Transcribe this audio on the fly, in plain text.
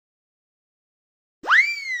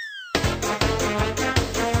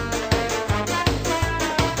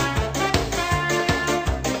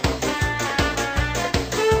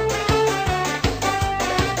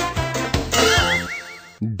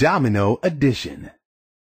Domino addition.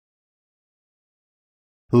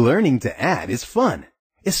 Learning to add is fun,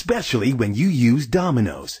 especially when you use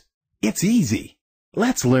dominoes. It's easy.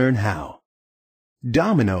 Let's learn how.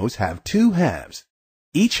 Dominoes have two halves.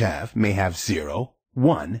 Each half may have 0,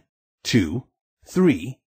 1, 2,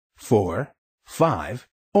 3, 4, 5,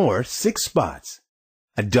 or 6 spots.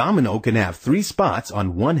 A domino can have 3 spots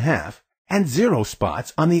on one half and 0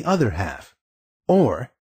 spots on the other half,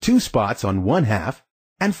 or 2 spots on one half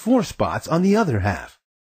and 4 spots on the other half,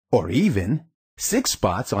 or even 6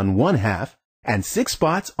 spots on one half and 6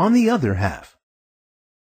 spots on the other half.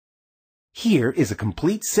 Here is a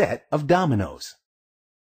complete set of dominoes.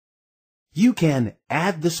 You can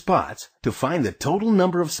add the spots to find the total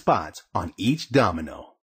number of spots on each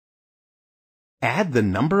domino. Add the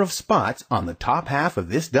number of spots on the top half of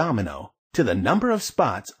this domino to the number of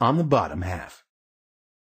spots on the bottom half.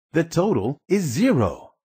 The total is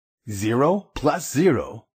 0. 0 plus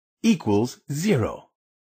 0 equals 0.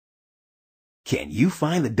 Can you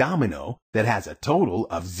find the domino that has a total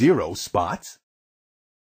of 0 spots?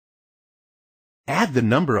 Add the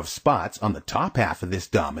number of spots on the top half of this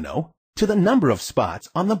domino to the number of spots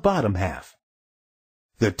on the bottom half.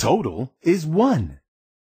 The total is 1.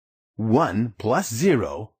 1 plus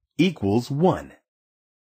 0 equals 1.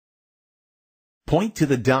 Point to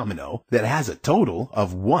the domino that has a total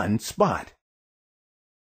of 1 spot.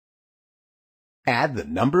 Add the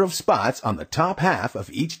number of spots on the top half of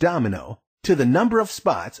each domino to the number of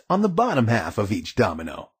spots on the bottom half of each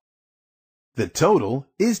domino. The total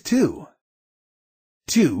is 2.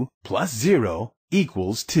 2 plus 0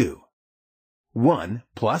 equals 2. 1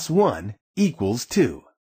 plus 1 equals 2.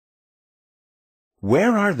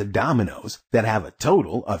 Where are the dominoes that have a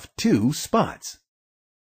total of 2 spots?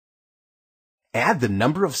 Add the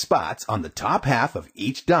number of spots on the top half of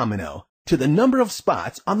each domino to the number of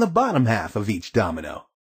spots on the bottom half of each domino.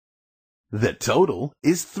 The total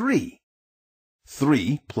is 3.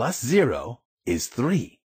 3 plus 0 is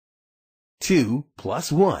 3. 2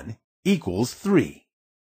 plus 1 equals 3.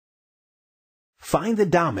 Find the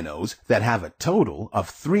dominoes that have a total of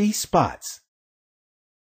 3 spots.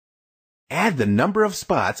 Add the number of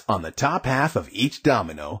spots on the top half of each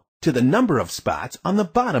domino to the number of spots on the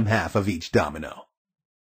bottom half of each domino.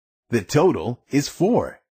 The total is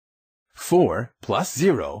 4. 4 plus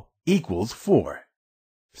 0 equals 4.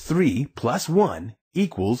 3 plus 1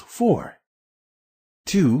 equals 4.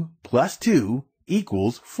 2 plus 2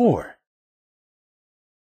 equals 4.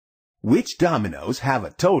 Which dominoes have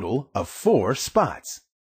a total of 4 spots?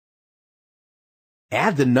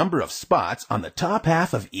 Add the number of spots on the top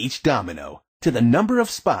half of each domino to the number of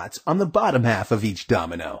spots on the bottom half of each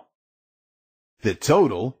domino. The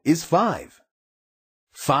total is 5.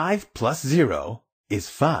 5 plus 0 is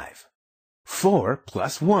 5. 4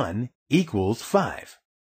 plus 1 equals 5.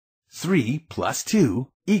 3 plus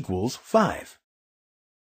 2 equals 5.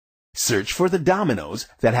 Search for the dominoes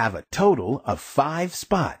that have a total of 5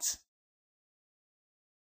 spots.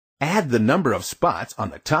 Add the number of spots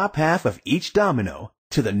on the top half of each domino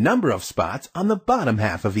to the number of spots on the bottom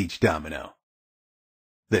half of each domino.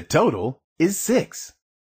 The total is 6.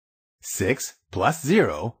 6 plus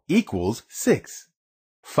 0 equals 6.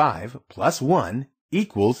 5 plus 1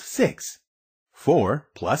 equals 6. 4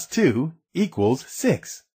 plus 2 equals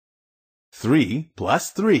 6. 3 plus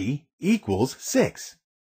 3 equals 6.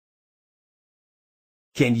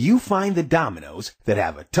 Can you find the dominoes that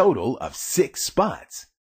have a total of 6 spots?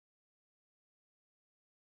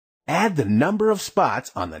 Add the number of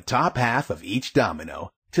spots on the top half of each domino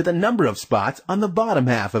to the number of spots on the bottom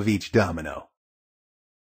half of each domino.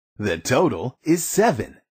 The total is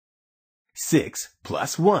 7. 6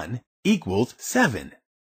 plus 1 equals 7.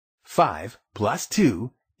 5 plus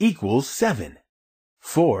 2 equals 7.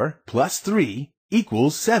 4 plus 3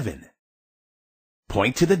 equals 7.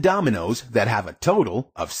 Point to the dominoes that have a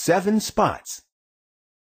total of 7 spots.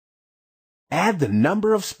 Add the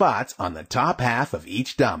number of spots on the top half of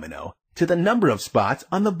each domino to the number of spots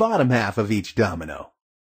on the bottom half of each domino.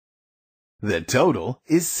 The total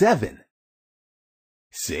is 7.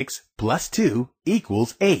 6 plus 2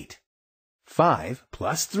 equals 8. 5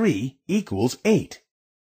 plus 3 equals 8.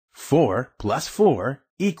 4 plus 4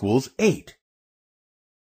 equals 8.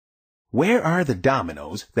 Where are the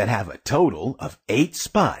dominoes that have a total of 8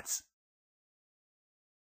 spots?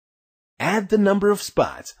 Add the number of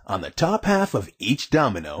spots on the top half of each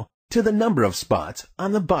domino to the number of spots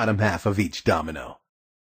on the bottom half of each domino.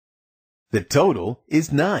 The total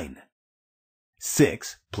is 9.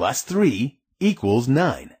 6 plus 3 equals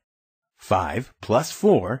 9. 5 plus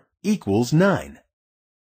 4 equals 9.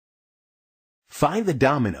 Find the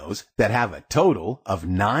dominoes that have a total of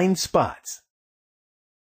 9 spots.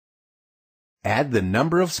 Add the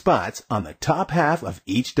number of spots on the top half of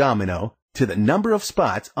each domino to the number of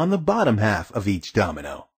spots on the bottom half of each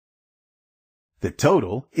domino. The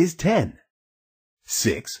total is 10.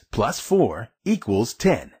 6 plus 4 equals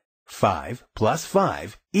 10. 5 plus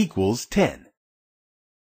 5 equals 10.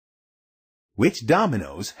 Which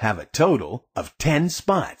dominoes have a total of 10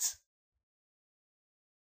 spots?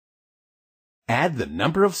 Add the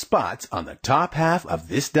number of spots on the top half of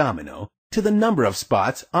this domino to the number of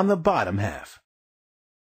spots on the bottom half.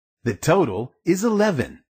 The total is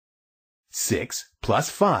 11. 6 plus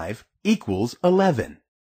 5 equals 11.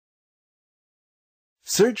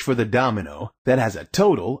 Search for the domino that has a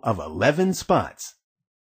total of 11 spots.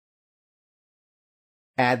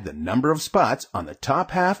 Add the number of spots on the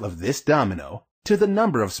top half of this domino to the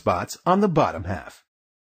number of spots on the bottom half.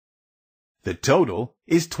 The total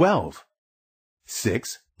is 12.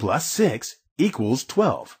 6 plus 6 equals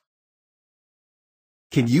 12.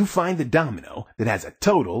 Can you find the domino that has a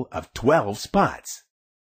total of 12 spots?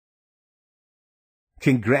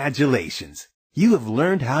 Congratulations! You have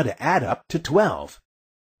learned how to add up to 12.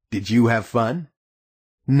 Did you have fun?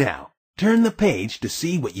 Now, turn the page to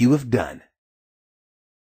see what you have done.